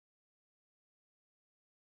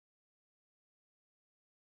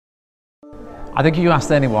I think if you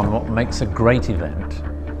asked anyone what makes a great event,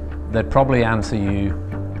 they'd probably answer you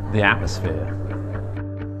the atmosphere.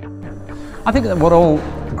 I think that what all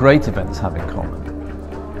great events have in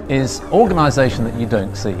common is organisation that you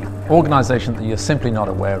don't see, organisation that you're simply not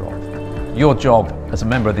aware of. Your job as a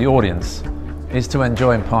member of the audience is to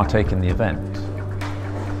enjoy and partake in the event.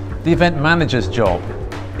 The event manager's job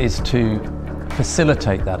is to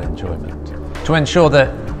facilitate that enjoyment, to ensure that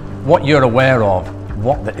what you're aware of,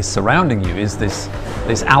 what is surrounding you, is this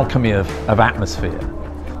alchemy of atmosphere.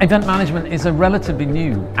 Event management is a relatively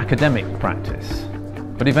new academic practice,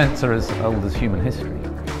 but events are as old as human history.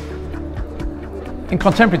 In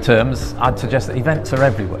contemporary terms, I'd suggest that events are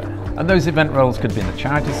everywhere, and those event roles could be in the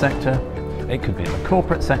charity sector, it could be in the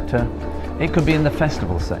corporate sector, it could be in the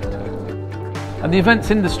festival sector. And the events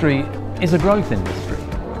industry is a growth industry.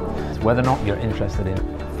 Whether or not you're interested in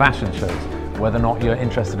fashion shows, whether or not you're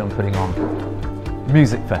interested in putting on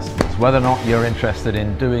music festivals, whether or not you're interested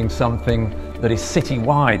in doing something that is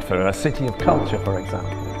city-wide for a city of culture, for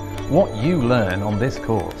example. What you learn on this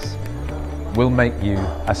course will make you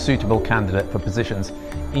a suitable candidate for positions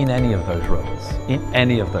in any of those roles, in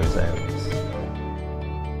any of those areas.